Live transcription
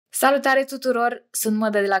Salutare tuturor! Sunt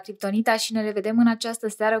Mădă de la CRYPTONITA și ne revedem în această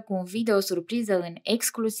seară cu un video surpriză în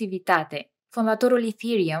exclusivitate. Fondatorul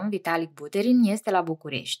Ethereum, Vitalik Buterin, este la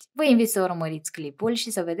București. Vă invit să urmăriți clipul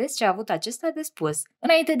și să vedeți ce a avut acesta de spus.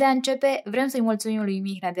 Înainte de a începe, vrem să-i mulțumim lui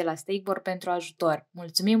Mihnea de la Stakeboard pentru ajutor.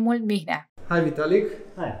 Mulțumim mult, Mihnea! Hi Vitalik.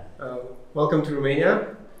 Hi. Welcome to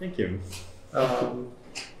Romania. Thank you.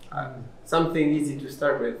 Something easy to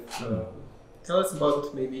start with. Tell us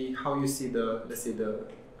about maybe how you see the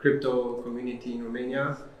crypto community in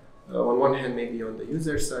Romania. On one hand, maybe on the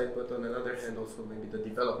user side, but on another hand, also maybe the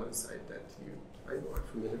development side that I know are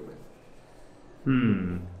familiar with.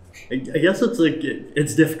 I guess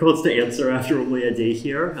it's difficult to answer after only a day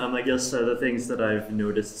here. I guess the things that I've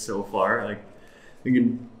noticed so far,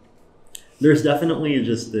 there's definitely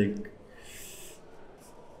just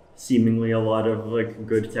seemingly a lot of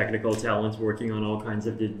good technical talent working on all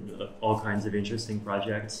kinds of interesting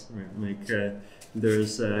projects.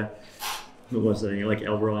 There's what was it,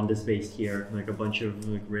 Elrond is based here, a bunch of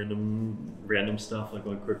random stuff like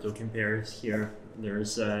Crypto Compares here.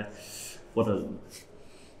 There's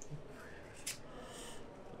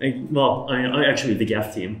actually the GEF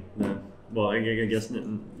team. I guess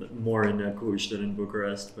more in Cluj than in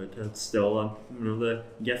Bucharest, but it's still the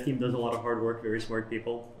GEF team does a lot of hard work, very smart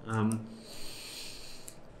people.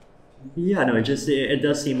 It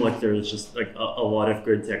does seem like there's just a lot of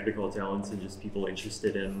good technical talent and just people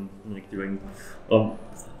interested in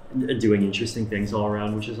doing interesting things all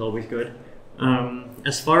around, which is always good.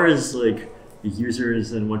 As far as users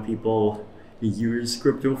and what people use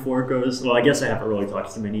crypto for goes, well, I guess I haven't really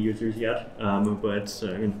talked to many users yet, but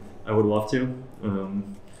I would love to.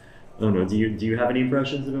 I don't know. Do you have any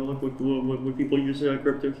impressions about what people use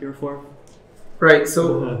crypto here for? Right. So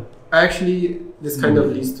actually, this kind of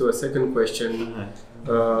leads to a second question.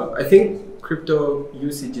 I think crypto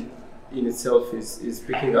usage in itself is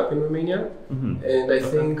picking up in Romania, and I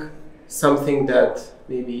think something that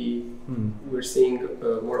maybe we're seeing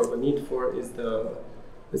more of a need for is the,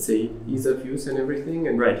 let's say, ease of use and everything,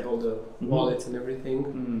 and all the wallets and everything.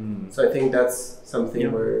 So I think that's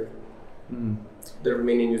something where the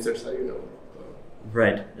Romanian users are,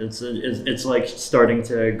 Right. It's like starting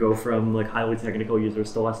to go from highly technical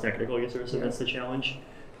users to less technical users, and that's the challenge.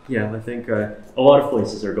 Yeah, I think a lot of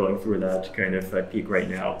places are going through that kind of peak right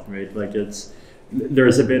now, right?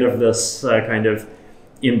 There's a bit of this kind of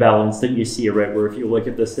imbalance that you see, right? Where if you look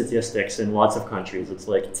at the statistics in lots of countries, it's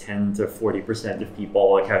 10 to 40% of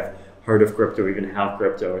people have heard of crypto, even have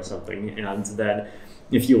crypto or something, and then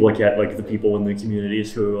if you look at the people in the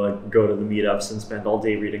communities who go to the meetups and spend all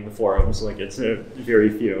day reading the forums, it's very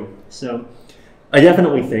few. So I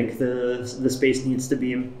definitely think the space needs to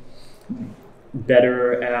be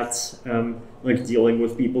better at dealing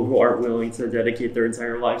with people who aren't willing to dedicate their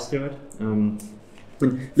entire lives to it.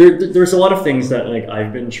 There's a lot of things that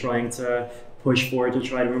I've been trying to push for to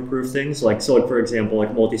try to improve things. For example,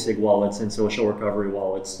 multi-sig wallets and social recovery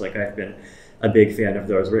wallets. I've been a big fan of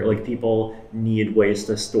those, right? People need ways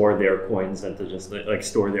to store their coins and to just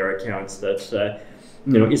store their accounts that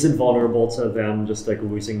isn't vulnerable to them just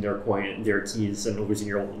losing their keys and losing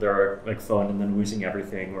their phone and then losing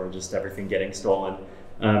everything, or just everything getting stolen,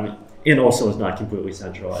 and also is not completely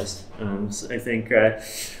centralized. So I think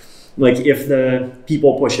if the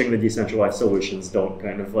people pushing the decentralized solutions don't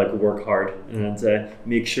work hard and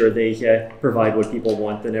make sure they provide what people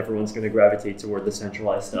want, then everyone's going to gravitate toward the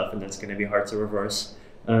centralized stuff, and that's going to be hard to reverse.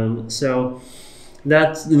 So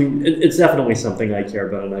it's definitely something I care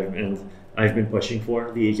about, and I've been pushing for.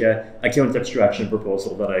 The account abstraction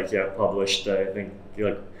proposal that I published, I think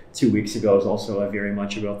 2 weeks ago, is also very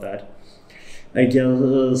much about that. I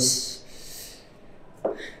guess.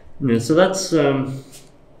 So that's.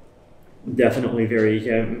 Definitely very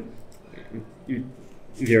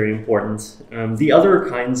important. The other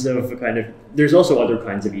kinds of there's also other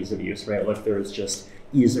kinds of ease of use, right? There's just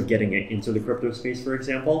ease of getting into the crypto space, for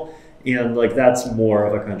example, and that's more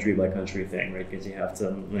of a country by country thing, right? Because you have to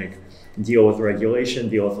deal with regulation,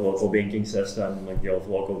 deal with the local banking system, deal with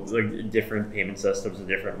local different payment systems and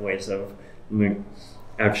different ways of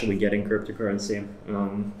actually getting cryptocurrency.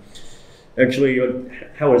 Actually,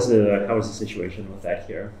 how is the situation with that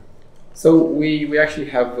here? So we actually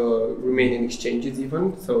have Romanian exchanges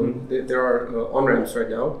even, so there are on-ramps right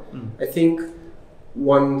now. I think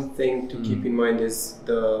one thing to keep in mind is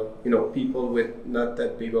the people with not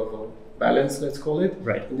that big of a balance, let's call it.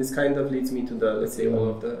 Right. And this kind of leads me to all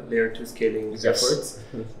of the layer 2 scaling efforts.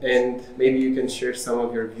 And maybe you can share some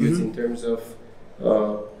of your views in terms of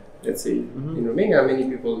let's say in Romania many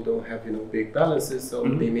people don't have big balances, so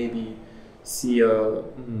they maybe see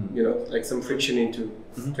some friction into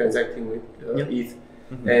transacting with ETH.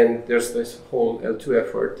 and there's this whole L2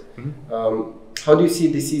 effort. How do you see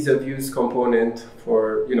this ease of use component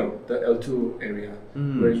for the L2 area,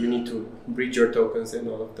 where you need to bridge your tokens and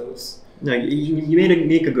all of those? No, you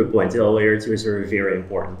make a good point. Layer 2 is very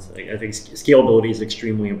important. I think scalability is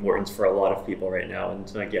extremely important for a lot of people right now, and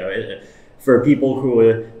for people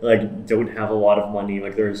who don't have a lot of money,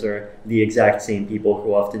 those are the exact same people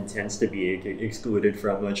who often tends to be excluded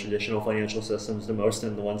from traditional financial systems the most,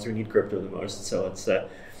 and the ones who need crypto the most. So it's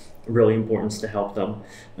really important to help them.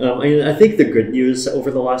 I think the good news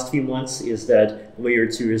over the last few months is that layer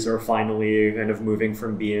 2s are finally kind of moving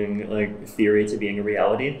from being theory to being a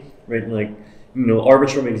reality, right?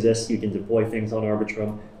 Arbitrum exists, you can deploy things on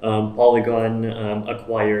Arbitrum. Polygon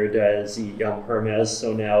acquired Hermes,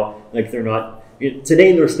 so now they're not,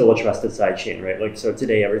 today they're still a trusted sidechain, right? So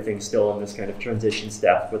today everything's still in this kind of transition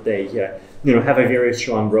step, but they have a very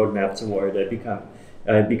strong roadmap toward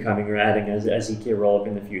becoming or adding a ZK rollup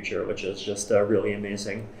in the future, which is just really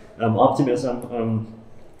amazing. Optimism,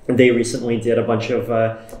 they recently did a bunch of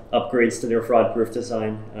upgrades to their fraud-proof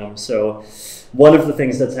design. So one of the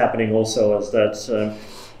things that's happening also is that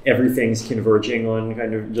everything's converging on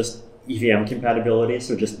kind of just EVM compatibility,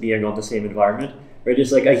 so just being on the same environment. Right,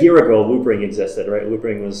 just a year ago, Loopring existed, right?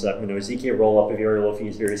 Loopring was ZK rollup, a very low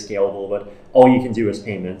fees, very scalable, but all you can do is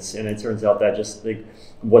payments, and it turns out that just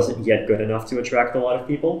wasn't yet good enough to attract a lot of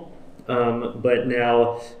people. But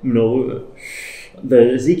now, the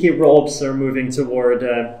ZK rollups are moving toward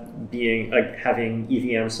having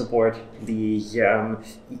EVM support. The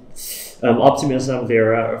Optimism,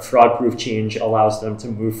 their fraud-proof change allows them to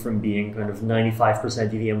move from being kind of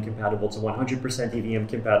 95% EVM compatible to 100% EVM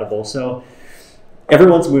compatible. So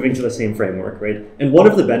everyone's moving to the same framework, right? And one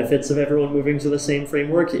of the benefits of everyone moving to the same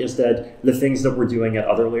framework is that the things that we're doing at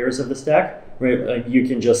other layers of the stack, right? You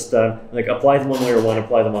can just apply them on layer 1,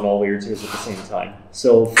 apply them on all layer 2s at the same time.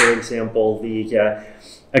 So for example, the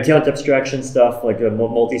account abstraction stuff, a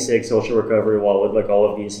multi-sig social recovery wallet, all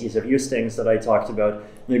of these ease of use things that I talked about,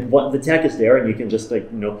 the tech is there, and you can just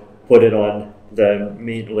put it on the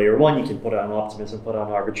main layer 1, you can put it on Optimism, put it on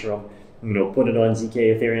Arbitrum, put it on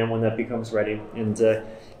ZK Ethereum when that becomes ready, and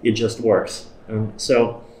it just works.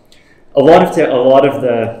 So a lot of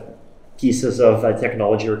the pieces of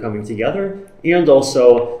technology are coming together, and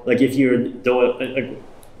also if you don't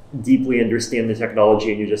deeply understand the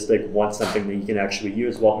technology and you just want something that you can actually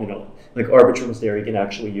use, well, Arbitrum's there, you can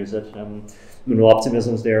actually use it.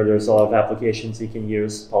 Optimism's there, there's a lot of applications you can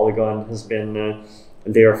use. Polygon has been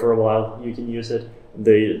there for a while, you can use it.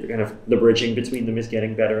 The bridging between them is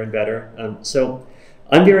getting better and better. So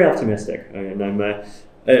I'm very optimistic, and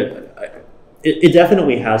it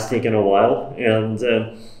definitely has taken a while, and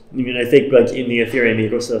I think in the Ethereum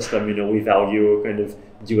ecosystem, we value kind of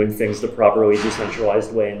doing things the properly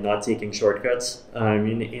decentralized way and not taking shortcuts.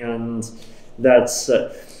 And that's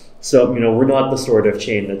so we're not the sort of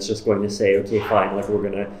chain that's just going to say, okay, fine, we're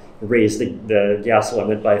going to raise the gas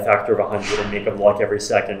limit by a factor of 100 and make a block every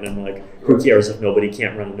second, and who cares if nobody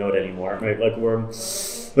can't run a node anymore, right?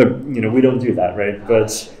 We don't do that, right?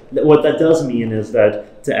 But what that does mean is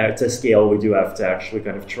that to scale, we do have to actually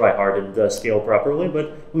kind of try hard and scale properly.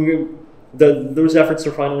 But those efforts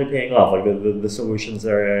are finally paying off. The solutions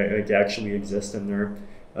are actually exist, and they're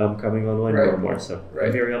coming online more and more. So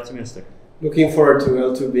I'm very optimistic. Looking forward to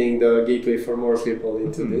L2 being the gateway for more people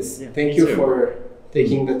into this. Yeah, thank you for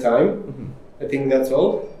taking the time. I think that's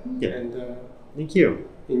all. Yeah. And thank you.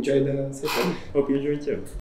 Enjoy the session. Hope you enjoyed too.